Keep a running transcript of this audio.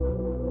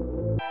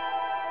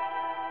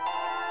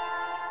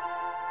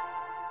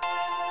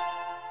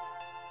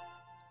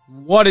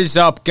What is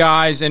up,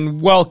 guys,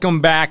 and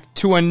welcome back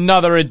to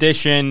another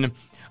edition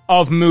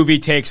of Movie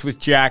Takes with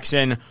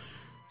Jackson.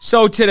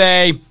 So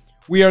today,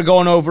 we are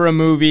going over a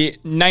movie,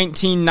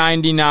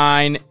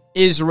 1999,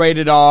 is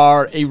rated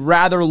R, a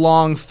rather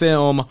long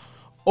film,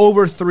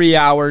 over 3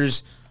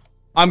 hours.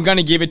 I'm going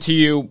to give it to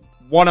you,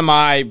 one of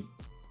my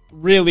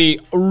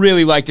really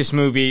like this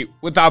movie.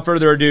 Without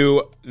further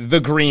ado, The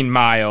Green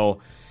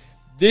Mile.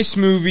 This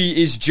movie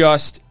is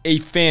just a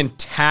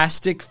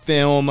fantastic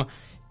film.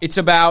 It's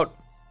about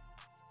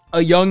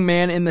a young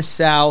man in the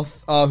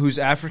South who's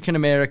African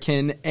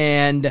American,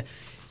 and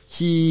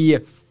he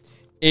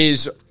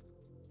is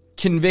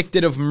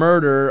convicted of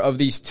murder of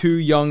these two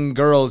young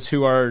girls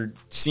who are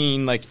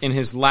seen like in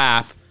his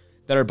lap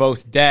that are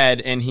both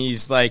dead, and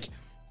he's like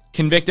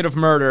convicted of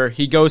murder.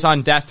 He goes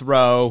on death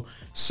row.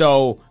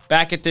 So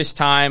back at this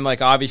time,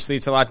 like obviously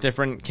it's a lot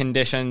different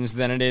conditions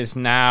than it is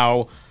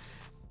now.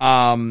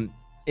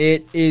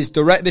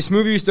 This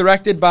movie was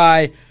directed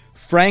by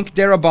Frank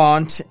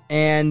Darabont,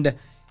 and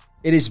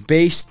it is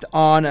based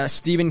on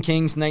Stephen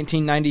King's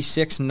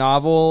 1996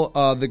 novel,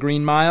 The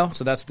Green Mile.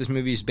 So that's what this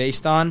movie is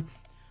based on.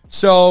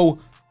 So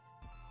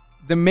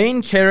the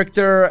main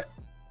character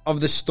of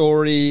the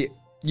story,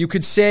 you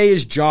could say,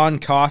 is John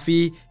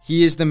Coffey.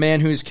 He is the man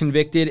who is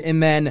convicted.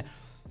 And then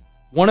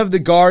one of the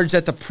guards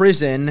at the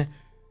prison,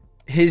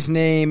 his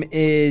name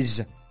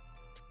is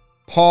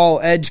Paul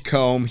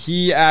Edgecombe.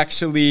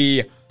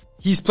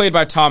 He's played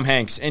by Tom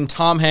Hanks. And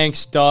Tom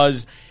Hanks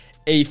does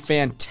a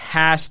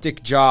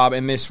fantastic job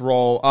in this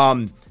role.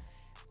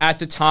 At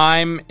the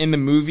time in the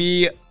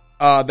movie,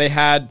 they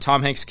had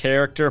Tom Hanks'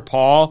 character,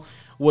 Paul,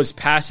 was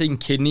passing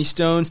kidney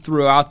stones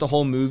throughout the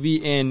whole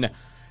movie, and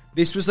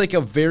this was like a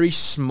very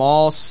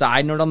small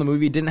side note on the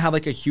movie. It didn't have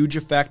like a huge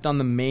effect on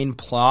the main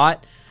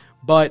plot,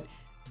 but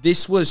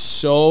this was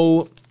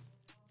so,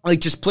 like,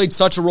 just played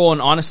such a role,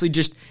 and honestly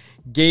just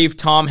gave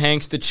Tom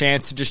Hanks the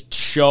chance to just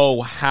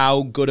show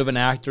how good of an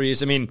actor he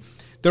is. I mean,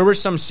 there were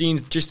some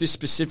scenes, just this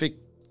specific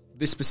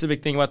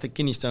thing about the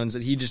kidney stones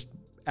that he just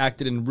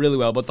acted in really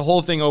well. But the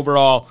whole thing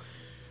overall,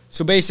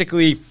 so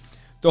basically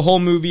the whole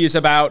movie is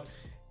about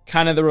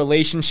kind of the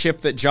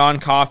relationship that John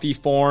Coffey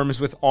forms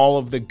with all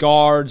of the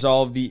guards,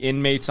 all of the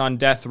inmates on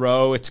death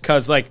row. It's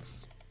because, like,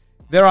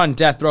 they're on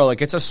death row.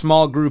 Like, it's a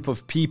small group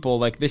of people.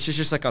 Like, this is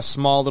just like a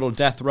small little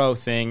death row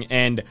thing.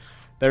 And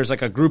there's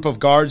like a group of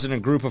guards and a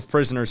group of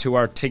prisoners who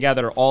are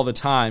together all the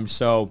time.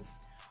 So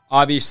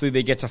obviously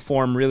they get to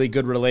form really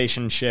good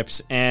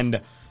relationships, and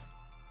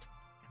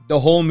the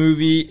whole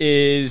movie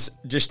is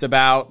just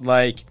about,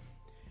 like,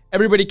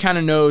 everybody kind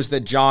of knows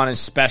that John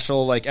is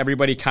special. Like,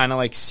 everybody kind of,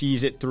 like,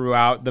 sees it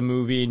throughout the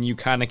movie, and you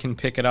kind of can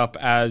pick it up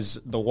as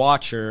the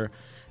watcher,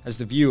 as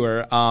the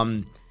viewer.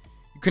 You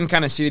can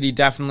kind of see that he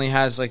definitely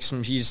has, like,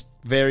 he's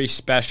very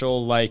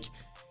special. Like,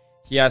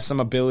 he has some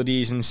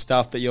abilities and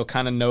stuff that you'll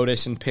kind of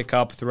notice and pick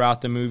up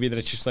throughout the movie that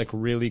it's just, like,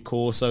 really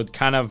cool. So it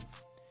kind of,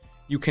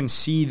 you can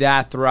see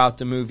that throughout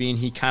the movie, and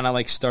he kind of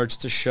like starts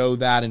to show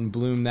that and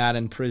bloom that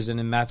in prison,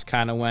 and that's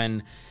kind of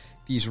when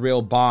these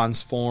real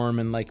bonds form,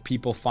 and like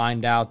people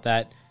find out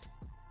that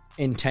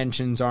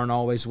intentions aren't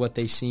always what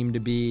they seem to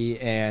be,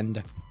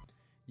 and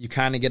you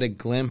kind of get a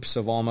glimpse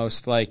of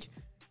almost like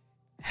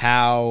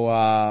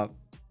how,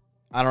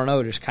 I don't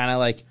know, just kind of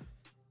like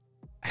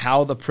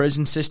how the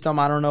prison system,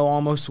 I don't know,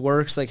 almost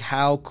works, like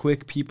how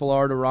quick people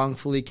are to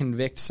wrongfully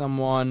convict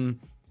someone.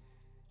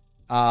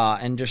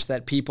 And just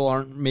that people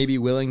aren't maybe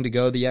willing to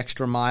go the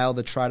extra mile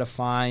to try to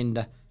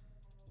find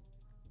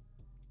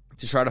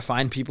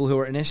people who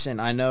are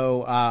innocent. I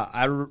know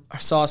I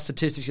saw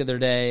statistics the other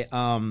day.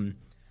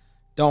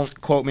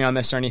 Don't quote me on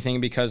this or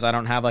anything because I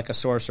don't have like a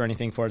source or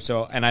anything for it.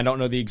 So, and I don't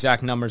know the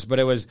exact numbers, but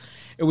it was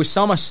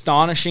some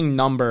astonishing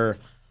number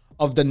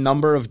of the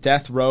number of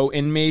death row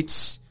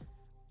inmates.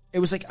 It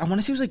was like, I want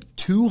to say it was like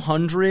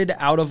 200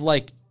 out of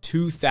like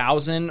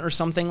 2,000 or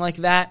something like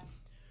that,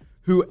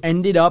 who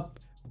ended up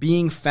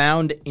being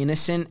found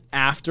innocent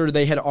after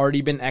they had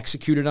already been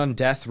executed on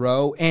death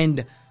row.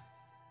 And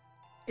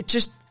it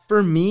just,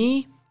 for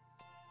me,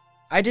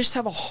 I just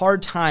have a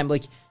hard time.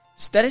 Like,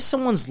 that is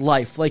someone's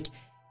life. Like,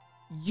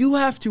 you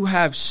have to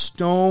have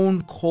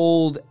stone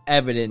cold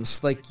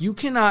evidence. Like, you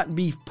cannot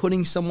be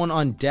putting someone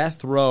on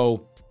death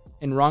row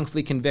and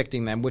wrongfully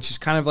convicting them, which is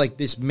kind of like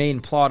this main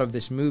plot of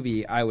this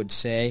movie, I would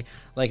say.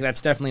 Like,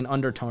 that's definitely an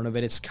undertone of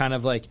it. It's kind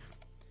of like,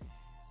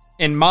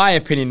 in my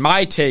opinion,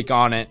 my take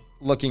on it,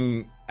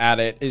 looking at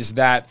it, is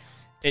that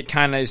it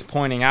kind of is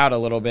pointing out a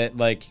little bit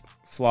like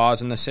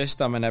flaws in the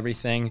system and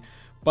everything.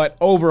 But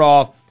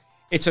overall,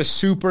 it's a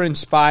super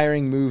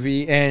inspiring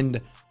movie, and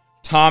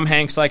Tom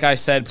Hanks, like I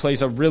said,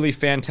 plays a really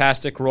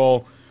fantastic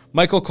role.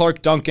 Michael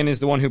Clarke Duncan is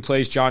the one who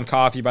plays John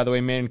Coffey, by the way,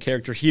 main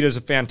character. He does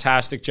a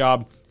fantastic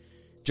job.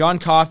 John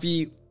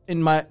Coffey,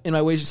 in my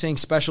ways of saying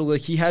special, like,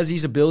 he has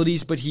these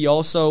abilities, but he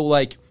also,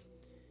 like,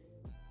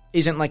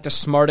 isn't like the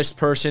smartest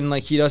person.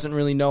 Like, he doesn't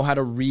really know how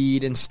to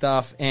read and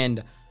stuff,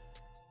 and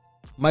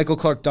Michael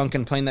Clarke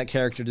Duncan playing that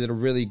character did a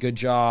really good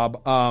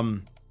job.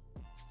 One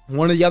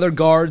of the other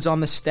guards on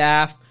the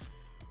staff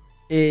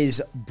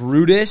is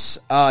Brutus.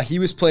 He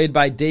was played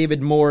by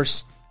David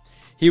Morse.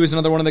 He was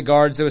another one of the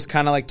guards that was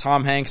kind of like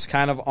Tom Hanks,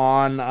 kind of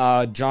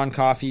on John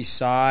Coffey's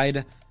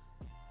side.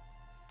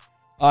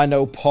 I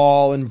know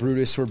Paul and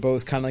Brutus were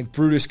both kind of like,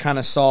 Brutus kind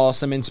of saw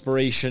some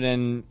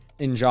inspiration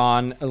in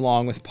John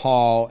along with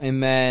Paul.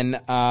 And then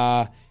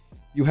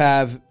you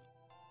have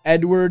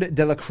Edward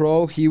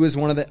Delacroix. He was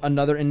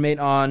another inmate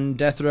on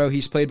death row.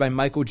 He's played by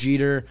Michael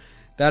Jeter.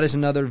 That is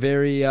another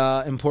very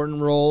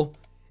important role.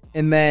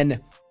 And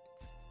then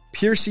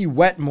Piercy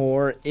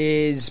Wetmore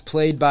is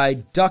played by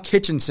Duck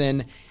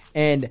Hutchinson,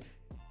 and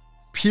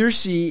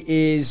Piercy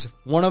is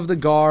one of the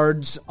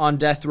guards on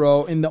death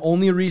row, and the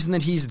only reason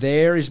that he's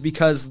there is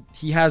because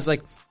he has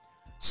like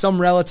some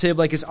relative,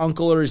 like his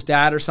uncle or his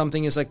dad or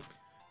something, is like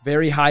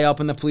very high up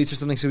in the police or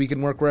something, so he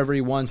can work wherever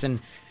he wants. And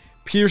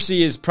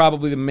Piercy is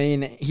probably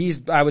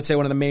he's, I would say,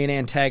 one of the main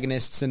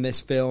antagonists in this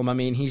film. I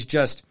mean, he's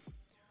just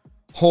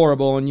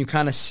horrible, and you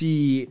kind of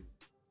see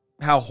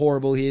how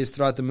horrible he is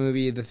throughout the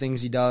movie, the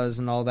things he does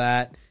and all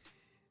that.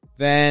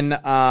 Then,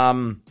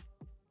 let's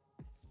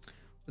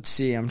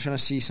see, I'm trying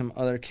to see some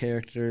other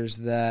characters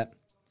that,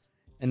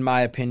 in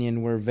my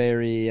opinion, were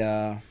very,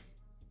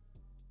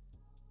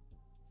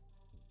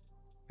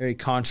 very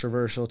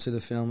controversial to the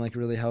film, like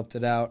really helped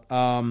it out.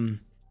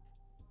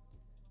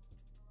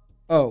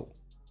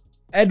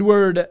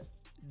 Edward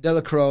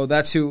Delacroix,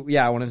 that's who,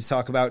 I wanted to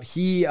talk about.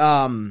 You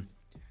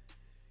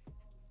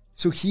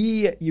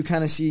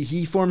kind of see,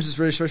 he forms this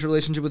very special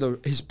relationship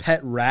with his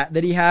pet rat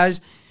that he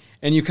has,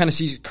 and you kind of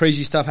see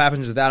crazy stuff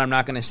happens with that. I'm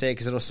not going to say it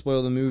because it'll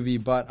spoil the movie,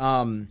 but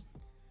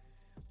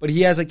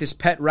he has like this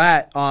pet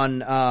rat on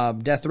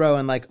death row,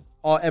 and like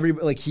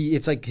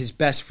it's like his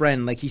best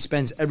friend. Like he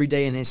spends every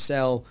day in his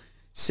cell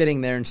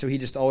sitting there, and so he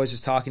just always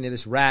is talking to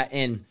this rat,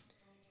 and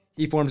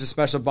he forms a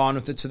special bond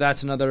with it. So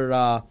that's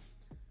another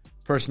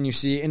person you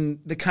see. And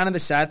the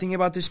sad thing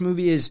about this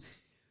movie is,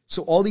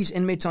 so all these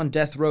inmates on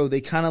death row,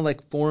 they kind of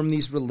like form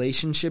these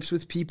relationships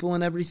with people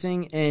and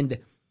everything, and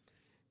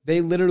they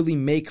literally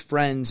make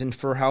friends, and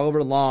for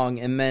however long,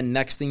 and then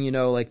next thing you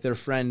know, like their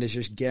friend is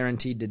just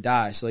guaranteed to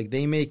die. So like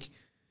they make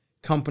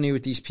company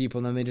with these people,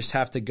 and then they just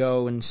have to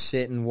go and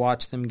sit and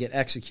watch them get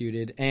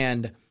executed.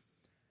 And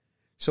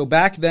so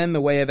back then,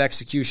 the way of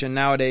execution,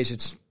 nowadays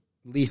it's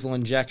lethal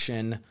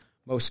injection,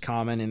 most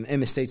common, in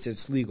the states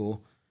it's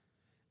legal.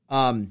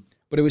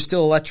 But it was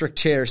still electric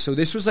chairs. So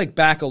this was like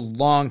back a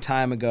long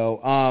time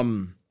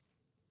ago.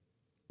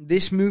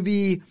 This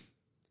movie,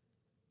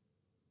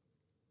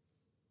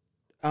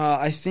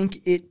 I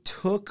think it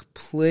took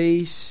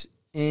place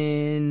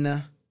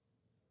in...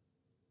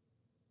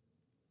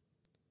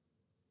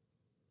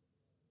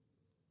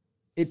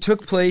 It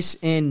took place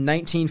in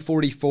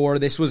 1944.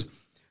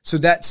 So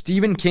that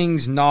Stephen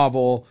King's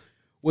novel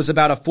was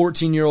about a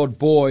 14-year-old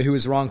boy who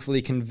was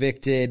wrongfully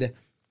convicted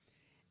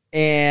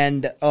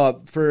and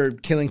for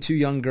killing 2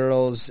 young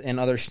girls and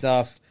other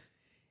stuff.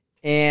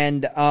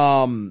 And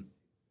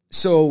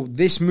so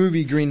this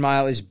movie, Green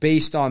Mile, is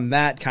based on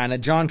that kind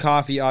of. John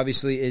Coffey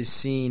obviously is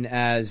seen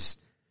as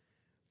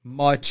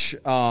much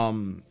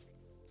older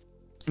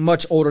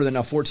than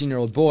a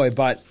 14-year-old boy,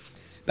 but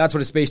that's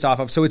what it's based off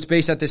of. So it's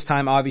based at this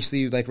time,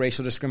 obviously, like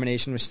racial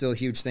discrimination was still a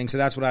huge thing. So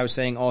that's what I was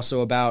saying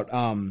also about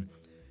the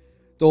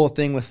whole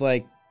thing with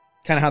like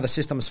kind of how the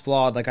system is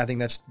flawed. Like I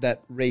think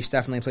that race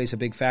definitely plays a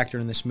big factor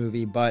in this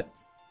movie. But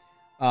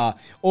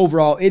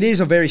overall, it is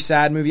a very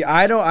sad movie.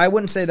 I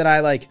wouldn't say that I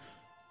like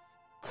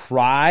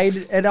cried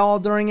at all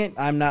during it.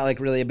 I'm not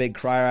like really a big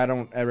crier. I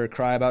don't ever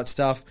cry about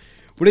stuff.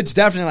 But it's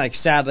definitely like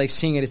sad. Like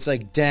seeing it, it's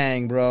like,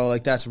 dang, bro,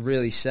 like that's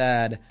really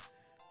sad.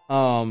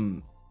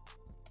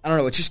 I don't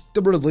know, it's just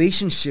the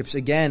relationships,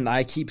 again,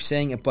 I keep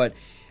saying it, but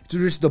it's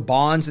just the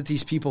bonds that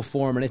these people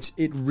form, and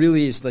it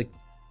really is, like,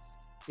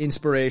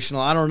 inspirational.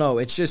 I don't know,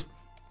 it's just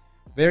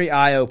very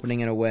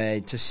eye-opening in a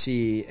way to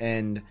see,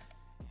 and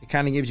it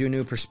kind of gives you a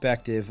new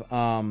perspective.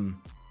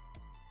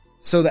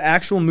 So the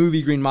actual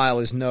movie Green Mile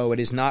it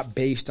is not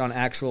based on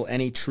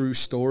any true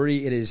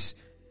story. It is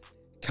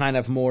kind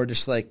of more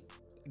just, like,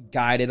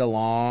 guided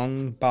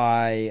along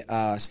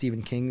by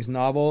Stephen King's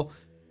novel,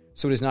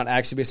 so it is not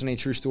actually based on any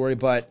true story,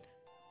 but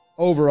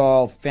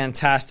overall,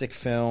 fantastic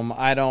film.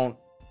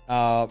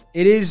 There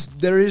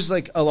is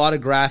like a lot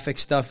of graphic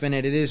stuff in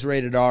it. It is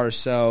rated R,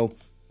 so,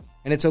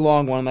 and it's a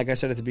long one. Like I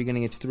said at the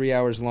beginning, it's 3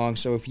 hours long.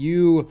 So if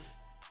you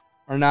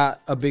are not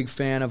a big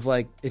fan of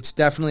like, it's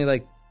definitely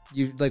like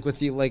you like with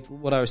the like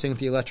what I was saying with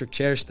the electric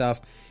chair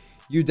stuff.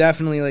 You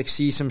definitely like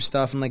see some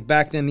stuff. And like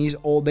back then,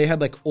 they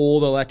had like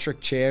old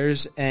electric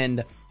chairs,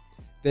 and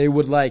they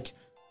would like.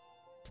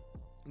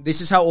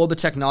 This is how old the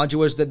technology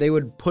was, that they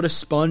would put a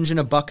sponge in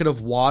a bucket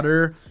of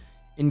water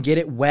and get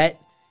it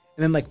wet,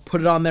 and then like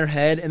put it on their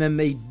head, and then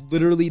they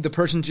literally, the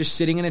person's just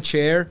sitting in a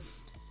chair,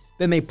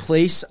 then they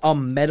place a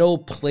metal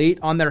plate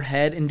on their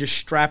head and just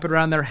strap it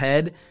around their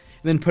head, and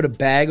then put a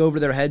bag over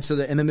their head,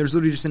 and then there's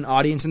literally just an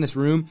audience in this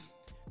room.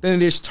 Then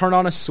they just turn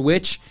on a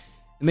switch,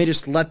 and they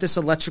just let this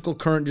electrical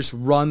current just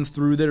run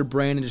through their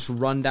brain and just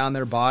run down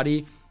their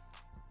body,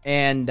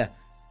 and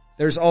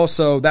There's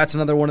also, that's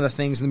another one of the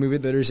things in the movie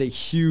that there's a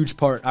huge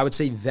part. I would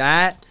say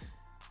that,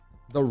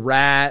 the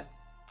rat,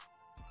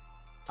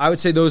 I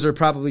would say those are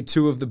probably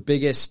two of the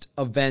biggest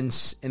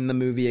events in the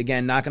movie.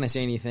 Again, not going to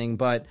say anything,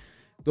 but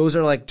those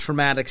are like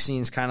traumatic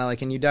scenes, kind of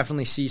like, and you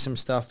definitely see some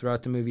stuff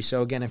throughout the movie.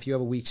 So again, if you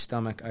have a weak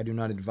stomach, I do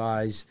not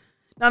advise,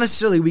 not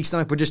necessarily a weak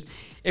stomach, but just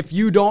if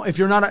you're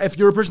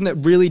a person that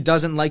really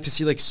doesn't like to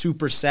see like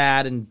super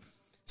sad and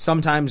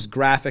sometimes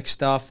graphic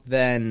stuff,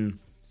 then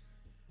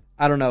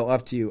I don't know,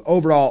 up to you.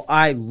 Overall,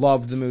 I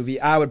loved the movie.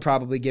 I would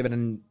probably give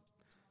it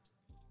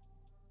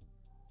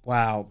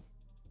wow.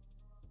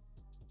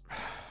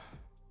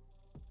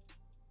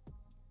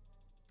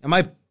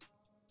 I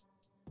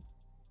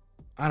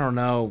don't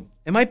know.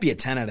 It might be a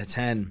 10 out of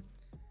 10.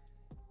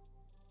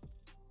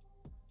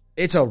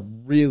 It's a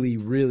really,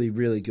 really,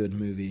 really good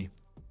movie.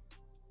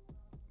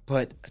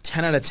 But a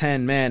 10 out of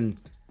 10, man,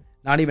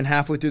 not even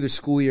halfway through the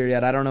school year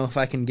yet. I don't know if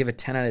I can give a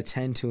 10 out of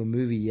 10 to a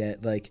movie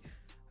yet. Like,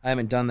 I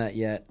haven't done that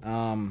yet.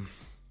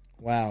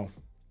 Wow.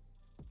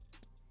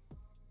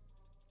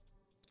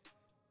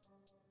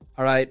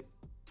 All right.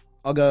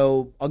 I'll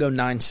go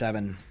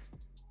 9-7.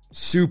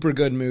 Super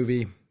good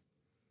movie.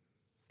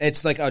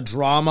 It's like a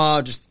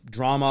drama, just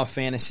drama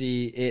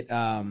fantasy.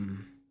 So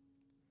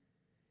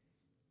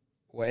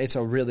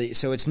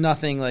it's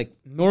nothing like,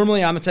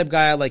 normally I'm the type of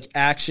guy I like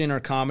action or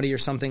comedy or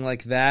something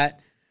like that.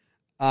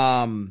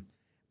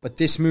 But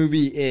this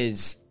movie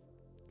is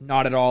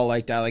not at all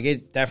like that. Like,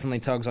 it definitely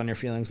tugs on your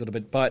feelings a little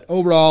bit. But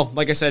overall,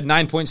 like I said,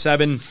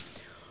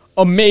 9.7.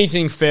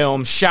 Amazing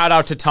film. Shout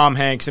out to Tom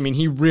Hanks. I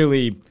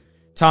mean,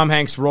 Tom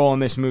Hanks' role in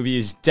this movie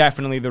is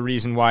definitely the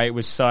reason why it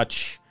was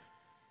such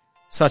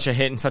a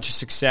hit and such a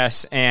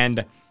success.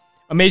 And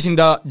amazing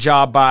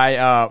job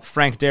by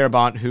Frank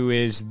Darabont, who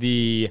is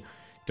the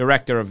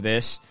director of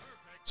this.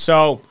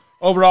 So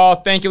overall,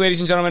 thank you, ladies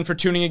and gentlemen, for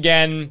tuning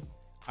again.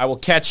 I will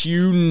catch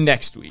you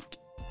next week.